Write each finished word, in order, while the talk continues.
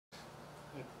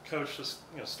coach just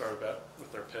start about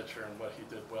with their pitcher and what he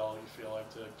did well. You feel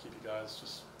like to keep you guys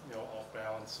just off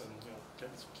balance and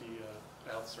getting some key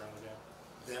outs during the game.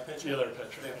 Their pitcher? Yeah, their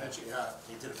pitcher. Their pitcher, yeah.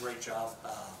 He did a great job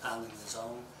pounding the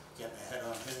zone, getting ahead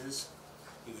on his.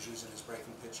 He was using his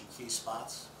breaking pitch in key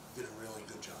spots. Did a really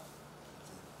good job.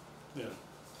 Yeah.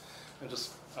 And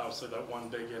just obviously that one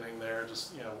big inning there,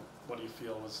 just what do you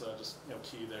feel was just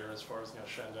key there as far as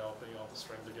Shenandoah being able to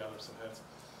string together some hits?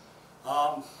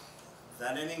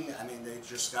 That inning, I mean, they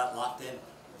just got locked in.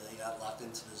 They got locked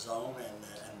into the zone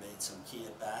and made some key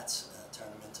at bats, turned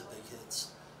them into big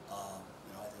hits.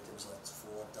 I think there was like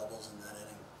 4 doubles in that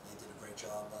inning. They did a great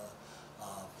job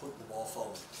putting the ball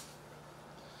forward.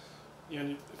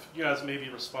 And if you guys maybe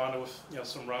responded with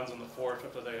some runs in the 4th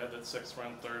after they had that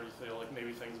 6-run third, you feel like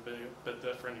maybe things been a bit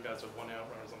different. You guys had 1 out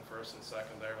runners on first and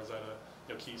second there. Was that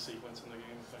a key sequence in the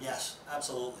game? Yes,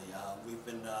 absolutely. We've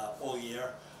been all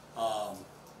year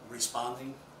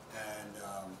responding and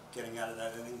getting out of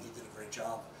that inning. He did a great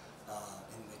job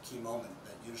in the key moment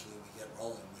that usually we get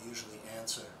rolling. We usually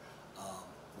answer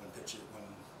when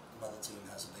another team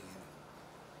has a big inning.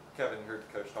 Kevin, you heard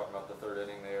the coach talking about the 3rd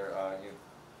inning there.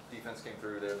 Defense came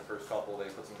through there in the first couple.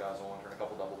 They put some guys on, turned a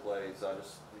couple double plays.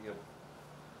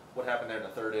 What happened there in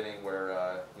the 3rd inning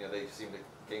where they seemed to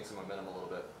gain some momentum a little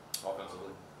bit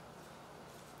offensively?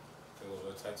 A little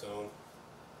bit of tight zone.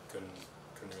 Couldn't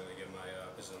really get my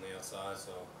pitches on the outside,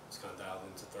 so just kind of dialed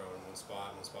in to throw in one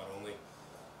spot only,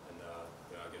 and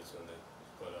I give it to them. They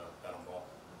put bat on ball.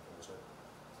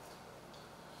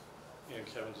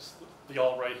 Kevin, just the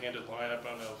all right-handed lineup.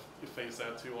 I don't know if you face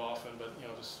that too often, but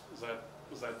just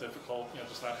was that difficult?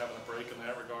 Just not having a break in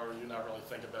that regard. You not really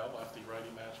think about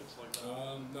lefty-righty matchups like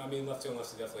that. I mean, lefty on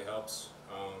lefty definitely helps,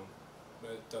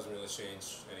 but it doesn't really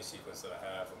change any sequence that I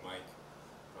have with Mike.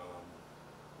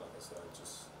 Like I said, I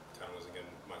just kind of wasn't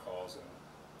getting my calls, and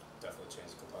definitely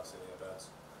changed the complexity of bats.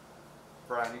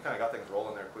 Brian, you kind of got things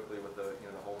rolling there quickly with the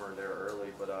the homer there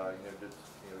early, but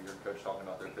your coach talking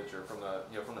about their pitcher from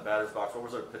the batter's box. What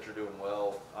was their pitcher doing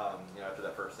well? After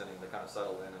that 1st inning, to kind of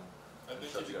settle in and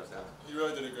shut you guys down. He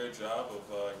really did a great job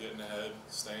of getting ahead,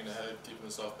 staying ahead, keeping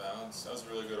us off balance. That was a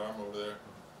really good arm over there,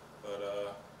 but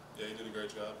yeah, he did a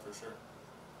great job for sure.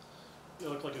 It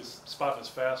looked like his spot his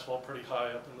fastball pretty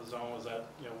high up in the zone. Was that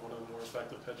one of the more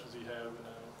effective pitches he had?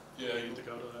 Yeah, to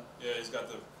go to that. Yeah, he's got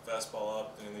the fastball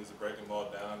up and he's breaking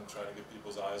ball down, trying to get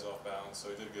people's eyes off balance. So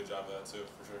he did a good job of that too,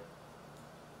 for sure.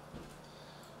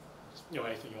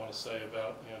 Anything you want to say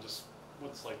about just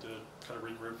what it's like to kind of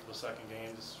regroup for the 2nd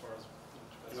game, just as far as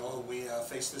we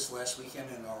faced this last weekend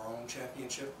in our own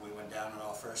championship. We went down in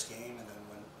our 1st game and then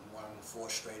won 4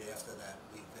 straight after that.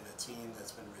 We've been a team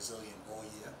that's been resilient all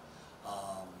year.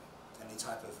 Any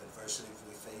type of adversity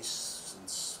we faced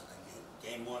since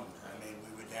game 1. I mean,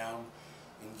 we were down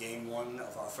in game 1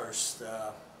 of our first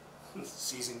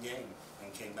season game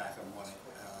and came back and won it.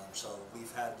 So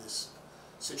we've had this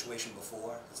situation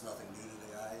before. It's nothing new to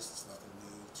the guys. It's nothing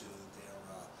new to their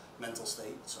mental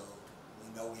state. So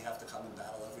we know we have to come and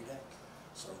battle every day.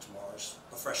 So tomorrow's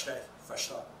a fresh day, fresh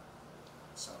start.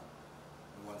 So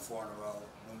we won 4 in a row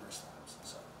numerous times.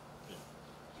 So.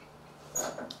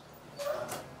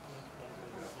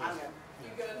 I'm good. You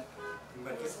good?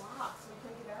 It was locked, so we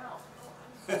couldn't get out.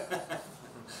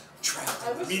 Trapped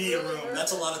in the media room.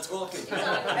 That's a lot of talking.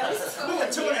 At least it's going to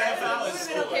 2.5 hours.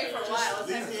 We've been okay for a while.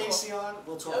 Leave the AC on.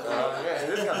 We'll talk. Okay. Yeah, it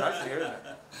is kind of nice to hear, isn't it?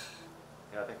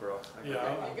 Yeah, I think we're all. Yeah.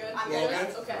 You good? I'm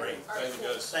good. Okay. Great. All right, Thank you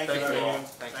guys. Thank you. Thank you all.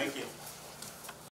 Thank you.